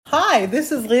Hi,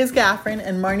 this is Liz Gaffron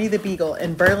and Marnie the Beagle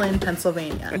in Berlin,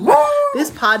 Pennsylvania. This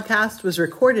podcast was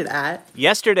recorded at...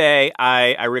 Yesterday,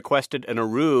 I requested an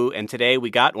Aru, and today we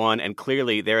got one, and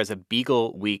clearly there is a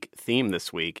Beagle Week theme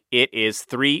this week. It is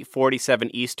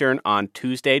 3:47 Eastern on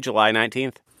Tuesday, July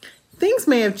 19th. Things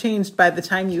may have changed by the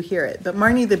time you hear it, but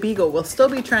Marnie the Beagle will still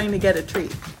be trying to get a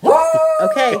treat.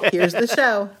 Okay, here's the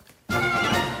show.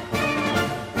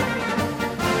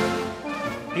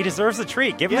 He deserves a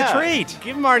treat. Give him a treat.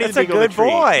 Give Marty That's the Beagle a good a treat.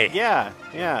 boy.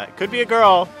 Yeah. Could be a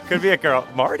girl.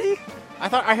 Marty?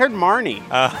 I heard Marnie.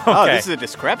 Okay. Oh, this is a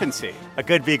discrepancy. A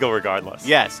good beagle regardless.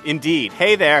 Yes, indeed.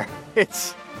 Hey there.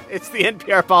 It's the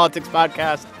NPR Politics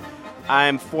Podcast.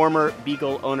 I'm former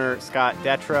Beagle owner Scott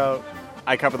Detrow.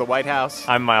 I cover the White House.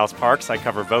 I'm Miles Parks. I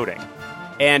cover voting.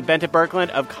 And Bente Birkeland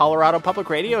of Colorado Public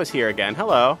Radio is here again.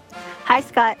 Hello. Hi,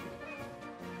 Scott.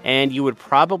 And you would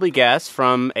probably guess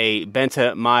from a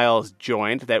Bente Miles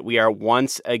joint that we are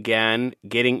once again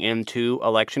getting into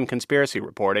election conspiracy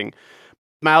reporting.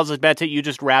 Miles and Bente, you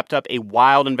just wrapped up a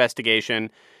wild investigation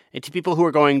into people who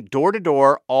are going door to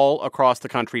door all across the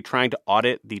country trying to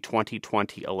audit the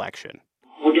 2020 election.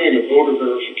 We're doing a voter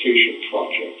verification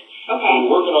project. Okay.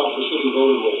 We're working off the city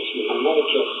voter list. I wanted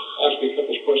to ask you a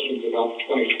couple of questions about the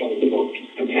 2020 vote.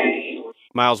 Okay.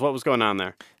 Miles, what was going on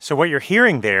there? So what you're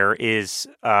hearing there is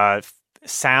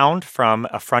sound from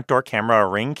a front door camera, a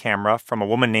Ring camera, from a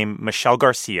woman named Michelle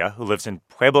Garcia, who lives in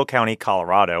Pueblo County,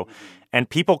 Colorado. And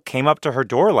people came up to her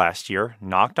door last year,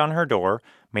 knocked on her door,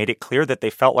 made it clear that they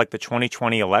felt like the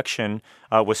 2020 election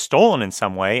was stolen in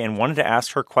some way and wanted to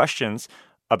ask her questions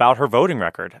about her voting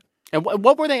record. And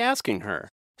what were they asking her?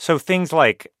 So things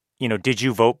like, did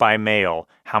you vote by mail?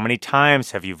 How many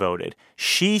times have you voted?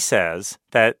 She says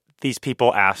that these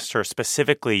people asked her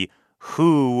specifically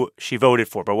who she voted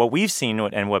for. But what we've seen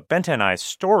and what Bente and I's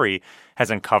story has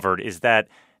uncovered is that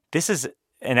this is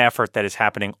an effort that is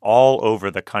happening all over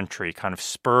the country, kind of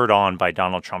spurred on by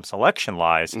Donald Trump's election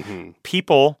lies. Mm-hmm.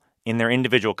 People in their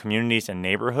individual communities and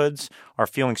neighborhoods are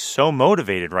feeling so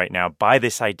motivated right now by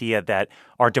this idea that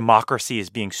our democracy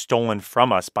is being stolen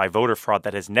from us by voter fraud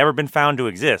that has never been found to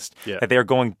exist, that they are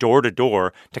going door to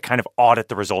door to kind of audit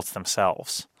the results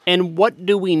themselves. And what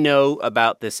do we know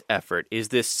about this effort? Is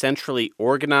this centrally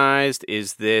organized?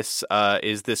 Is this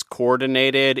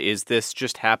coordinated? Is this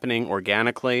just happening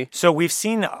organically? So we've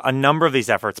seen a number of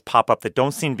these efforts pop up that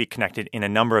don't seem to be connected in a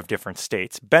number of different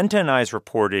states. Bente and I's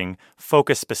reporting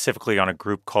focused specifically on a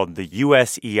group called the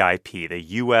USEIP, the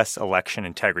U.S. Election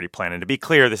Integrity Plan. And to be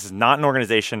clear, this is not an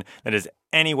organization that is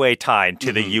any way tied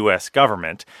to the U.S.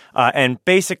 government. And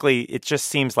basically, it just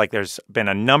seems like there's been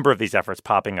a number of these efforts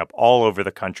popping up all over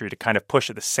the country to kind of push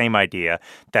at the same idea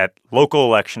that local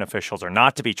election officials are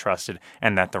not to be trusted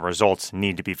and that the results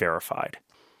need to be verified.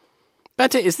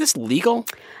 Bente, is this legal?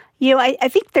 I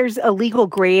think there's a legal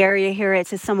gray area here.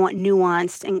 It's a somewhat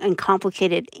nuanced and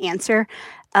complicated answer.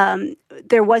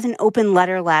 There was an open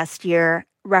letter last year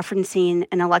referencing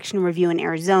an election review in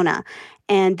Arizona.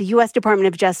 And the U.S. Department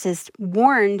of Justice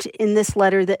warned in this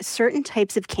letter that certain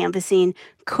types of canvassing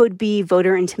could be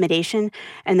voter intimidation,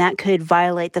 and that could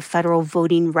violate the Federal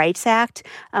Voting Rights Act.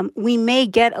 We may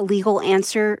get a legal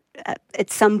answer at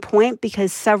some point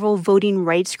because several voting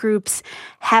rights groups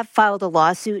have filed a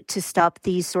lawsuit to stop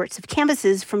these sorts of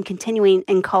canvasses from continuing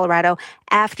in Colorado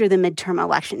after the midterm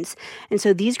elections. And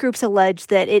so these groups allege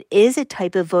that it is a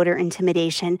type of voter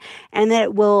intimidation and that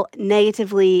it will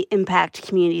negatively impact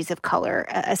communities of color,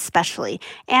 especially,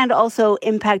 and also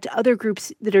impact other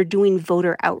groups that are doing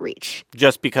voter outreach.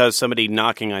 Just because somebody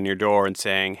knocking on your door and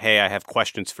saying, hey, I have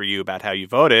questions for you about how you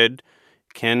voted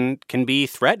can be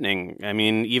threatening. I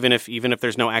mean, even if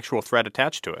there's no actual threat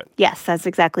attached to it. Yes, that's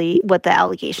exactly what the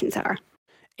allegations are.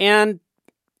 And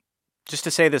just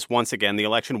to say this once again, the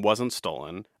election wasn't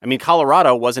stolen. I mean,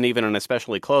 Colorado wasn't even an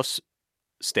especially close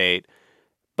state.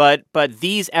 But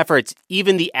these efforts,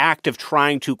 even the act of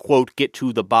trying to, quote, get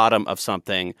to the bottom of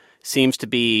something seems to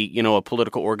be, a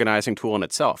political organizing tool in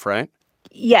itself, right?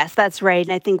 Yes, that's right.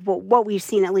 And I think what we've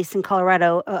seen, at least in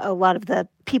Colorado, a lot of the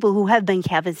people who have been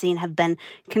canvassing have been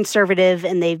conservative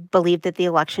and they believe that the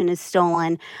election is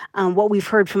stolen. What we've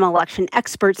heard from election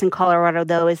experts in Colorado,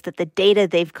 though, is that the data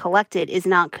they've collected is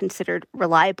not considered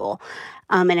reliable.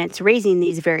 And it's raising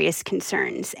these various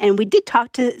concerns. And we did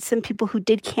talk to some people who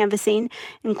did canvassing,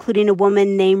 including a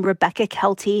woman named Rebecca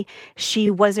Kelty.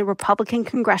 She was a Republican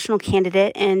congressional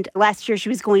candidate, and last year she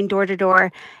was going door to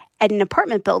door at an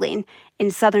apartment building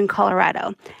in southern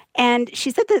Colorado. And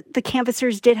she said that the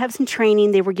canvassers did have some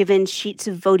training. They were given sheets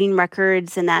of voting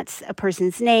records, and that's a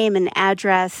person's name and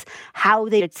address, how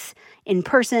it's in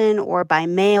person or by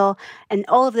mail. And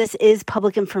all of this is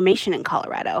public information in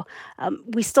Colorado.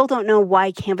 We still don't know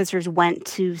why canvassers went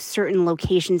to certain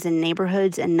locations and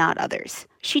neighborhoods and not others.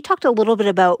 She talked a little bit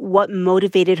about what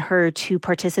motivated her to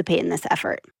participate in this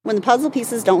effort. When the puzzle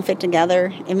pieces don't fit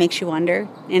together, it makes you wonder.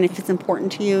 And if it's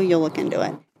important to you, you'll look into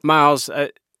it. Miles,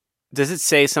 does it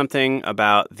say something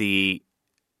about the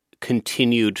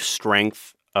continued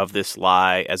strength of this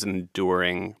lie as an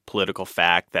enduring political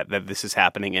fact that this is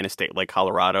happening in a state like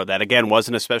Colorado that, again,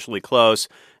 wasn't especially close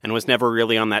and was never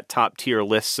really on that top tier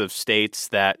lists of states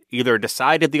that either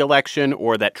decided the election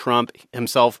or that Trump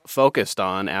himself focused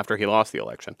on after he lost the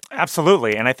election?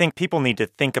 Absolutely. And I think people need to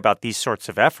think about these sorts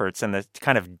of efforts and the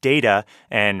kind of data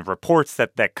and reports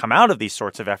that come out of these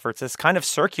sorts of efforts as kind of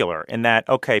circular in that,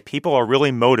 okay, people are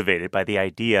really motivated by the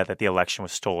idea that the election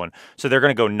was stolen. So they're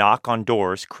going to go knock on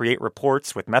doors, create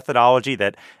reports with methodology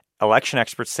that election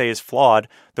experts say is flawed.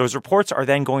 Those reports are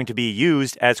then going to be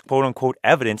used as quote unquote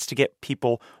evidence to get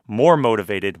people more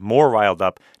motivated, more riled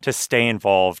up to stay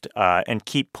involved and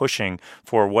keep pushing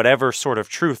for whatever sort of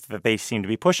truth that they seem to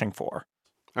be pushing for.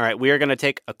 All right, we are going to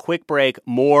take a quick break.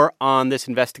 More on this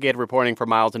investigative reporting from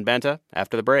Miles and Benta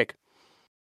after the break.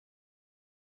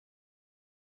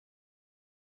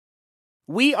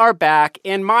 We are back.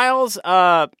 And Miles,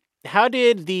 how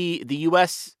did the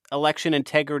U.S. election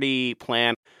integrity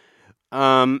plan,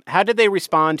 how did they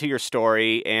respond to your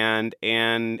story, and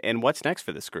what's next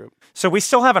for this group? So we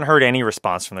still haven't heard any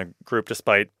response from the group,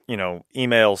 despite,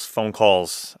 emails, phone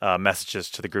calls, messages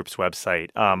to the group's website.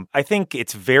 I think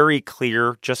it's very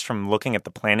clear just from looking at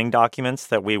the planning documents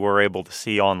that we were able to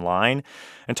see online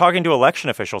and talking to election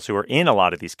officials who are in a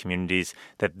lot of these communities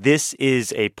that this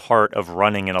is a part of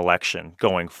running an election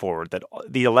going forward, that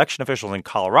the election officials in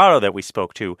Colorado that we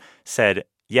spoke to said,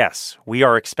 yes, we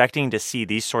are expecting to see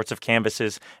these sorts of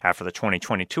canvasses after the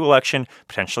 2022 election,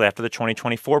 potentially after the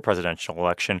 2024 presidential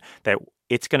election, that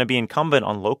it's going to be incumbent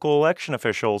on local election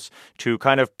officials to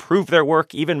kind of prove their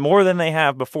work even more than they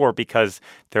have before, because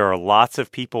there are lots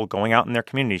of people going out in their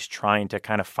communities trying to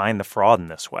kind of find the fraud in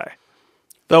this way.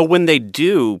 Though when they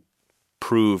do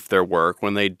prove their work,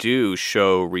 when they do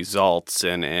show results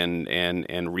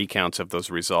and recounts of those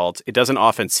results, it doesn't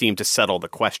often seem to settle the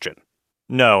question.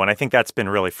 No, and I think that's been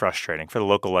really frustrating for the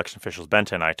local election officials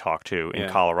Benta and I talked to in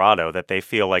Colorado, that they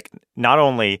feel like not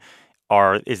only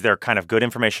is there kind of good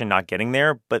information not getting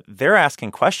there, but they're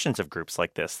asking questions of groups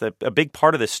like this. That a big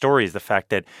part of this story is the fact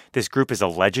that this group is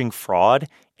alleging fraud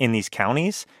in these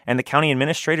counties, and the county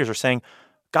administrators are saying,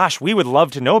 gosh, we would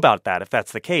love to know about that if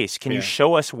that's the case. Can you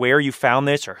show us where you found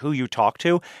this or who you talked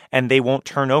to? And they won't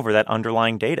turn over that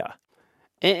underlying data.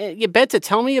 Benta,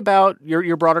 tell me about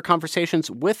your broader conversations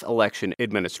with election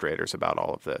administrators about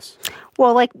all of this.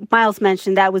 Well, like Miles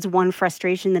mentioned, that was one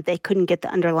frustration, that they couldn't get the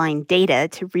underlying data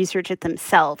to research it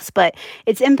themselves. But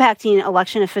it's impacting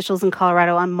election officials in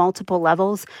Colorado on multiple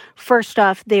levels. First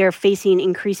off, they're facing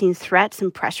increasing threats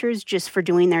and pressures just for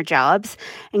doing their jobs.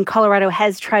 And Colorado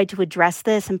has tried to address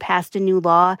this and passed a new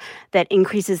law that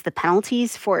increases the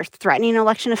penalties for threatening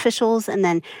election officials and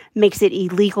then makes it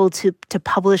illegal to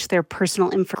publish their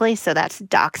personal information. So that's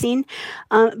doxing.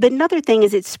 But another thing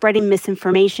is it's spreading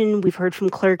misinformation. We've heard from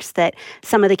clerks that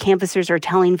some of the canvassers are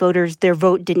telling voters their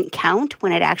vote didn't count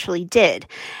when it actually did.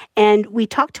 And we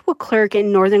talked to a clerk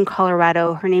in northern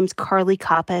Colorado. Her name's Carly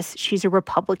Koppas. She's a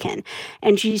Republican.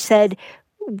 And she said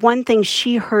one thing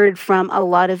she heard from a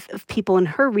lot of people in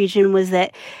her region was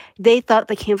that they thought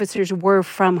the canvassers were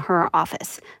from her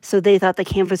office. So they thought the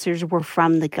canvassers were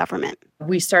from the government.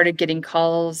 We started getting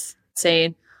calls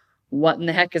saying, what in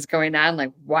the heck is going on?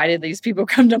 Like, why did these people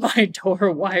come to my door?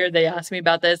 Why are they asking me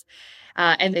about this?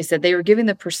 And they said they were giving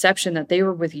the perception that they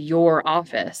were with your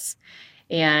office.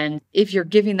 And if you're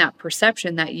giving that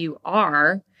perception that you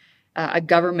are a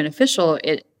government official,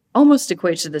 it almost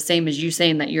equates to the same as you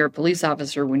saying that you're a police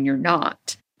officer when you're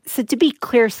not. So to be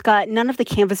clear, Scott, none of the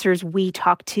canvassers we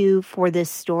talked to for this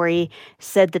story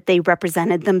said that they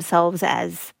represented themselves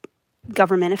as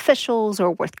government officials or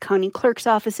with county clerk's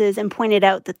offices, and pointed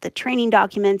out that the training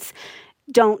documents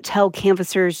don't tell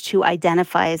canvassers to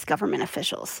identify as government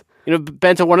officials.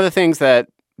 Benta, one of the things that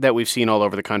we've seen all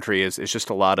over the country is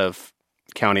just a lot of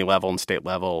county level and state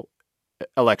level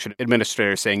election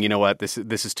administrators saying, you know what, this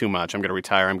is too much. I'm going to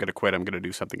retire. I'm going to quit. I'm going to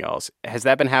do something else. Has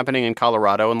that been happening in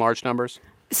Colorado in large numbers?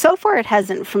 So far, it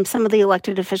hasn't. From some of the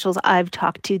elected officials I've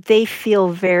talked to, they feel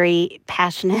very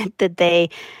passionate that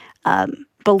they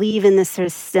believe in the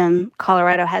system.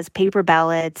 Colorado has paper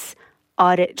ballots,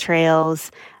 audit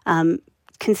trails,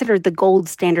 considered the gold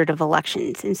standard of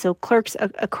elections. And so clerks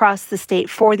across the state,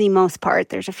 for the most part,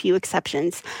 there's a few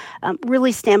exceptions,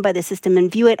 really stand by the system and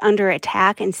view it under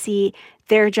attack and see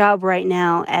their job right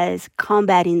now as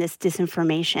combating this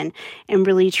disinformation and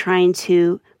really trying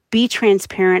to be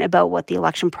transparent about what the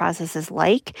election process is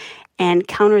like and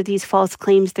counter these false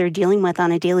claims they're dealing with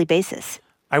on a daily basis.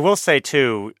 I will say,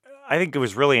 too, I think it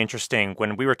was really interesting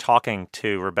when we were talking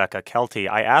to Rebecca Kelty.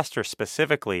 I asked her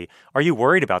specifically, are you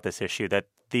worried about this issue, that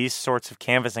these sorts of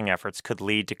canvassing efforts could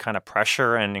lead to kind of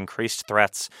pressure and increased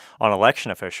threats on election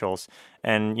officials?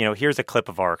 And, here's a clip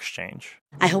of our exchange.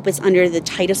 I hope it's under the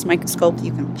tightest microscope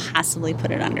you can possibly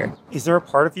put it under. Is there a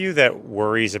part of you that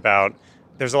worries about,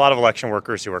 there's a lot of election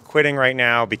workers who are quitting right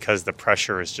now because the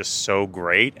pressure is just so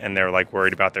great and they're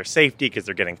worried about their safety because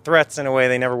they're getting threats in a way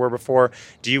they never were before.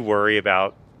 Do you worry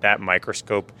about that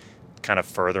microscope kind of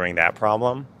furthering that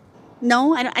problem?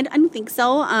 No, I don't think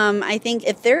so. I think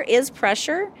if there is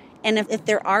pressure and if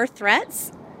there are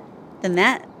threats, then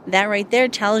that right there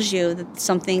tells you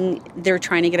that they're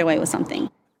trying to get away with something.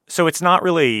 So it's not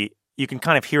really, you can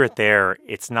kind of hear it there.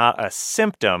 It's not a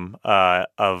symptom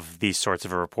of these sorts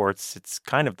of reports. It's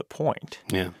kind of the point.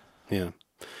 Yeah.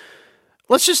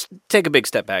 Let's just take a big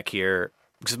step back here,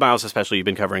 because Miles, especially, you've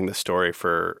been covering this story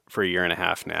for a year and a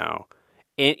half now.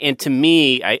 And to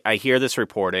me, I hear this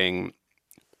reporting,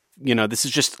 this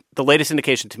is just the latest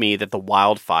indication to me that the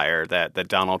wildfire that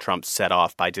Donald Trump set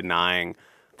off by denying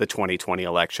the 2020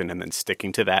 election and then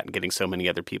sticking to that and getting so many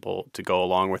other people to go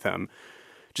along with him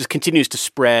just continues to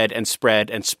spread and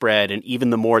spread and spread. And even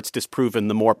the more it's disproven,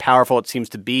 the more powerful it seems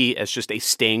to be as just a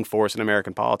staying force in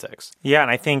American politics. Yeah,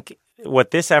 and I think what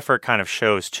this effort kind of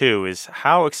shows, too, is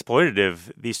how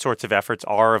exploitative these sorts of efforts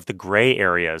are of the gray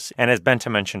areas. And as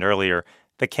Bente mentioned earlier,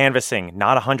 the canvassing,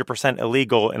 not 100%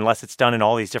 illegal unless it's done in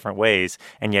all these different ways,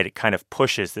 and yet it kind of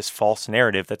pushes this false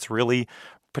narrative that's really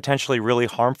potentially really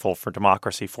harmful for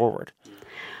democracy forward.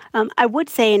 I would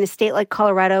say in a state like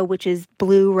Colorado, which is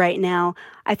blue right now,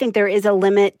 I think there is a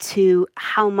limit to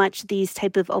how much these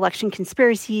type of election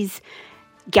conspiracies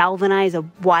galvanize a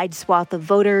wide swath of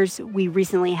voters. We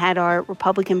recently had our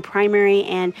Republican primary,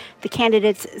 and the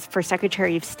candidates for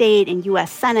Secretary of State and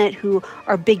U.S. Senate, who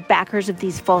are big backers of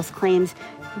these false claims,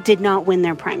 did not win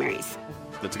their primaries.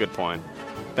 That's a good point.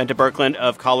 Bente Birkeland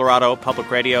of Colorado Public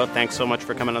Radio, thanks so much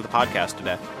for coming on the podcast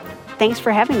today. Thanks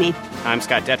for having me. I'm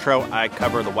Scott Detrow. I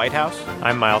cover the White House.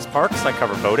 I'm Miles Parks. I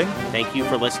cover voting. Thank you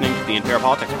for listening to the NPR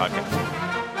Politics Podcast.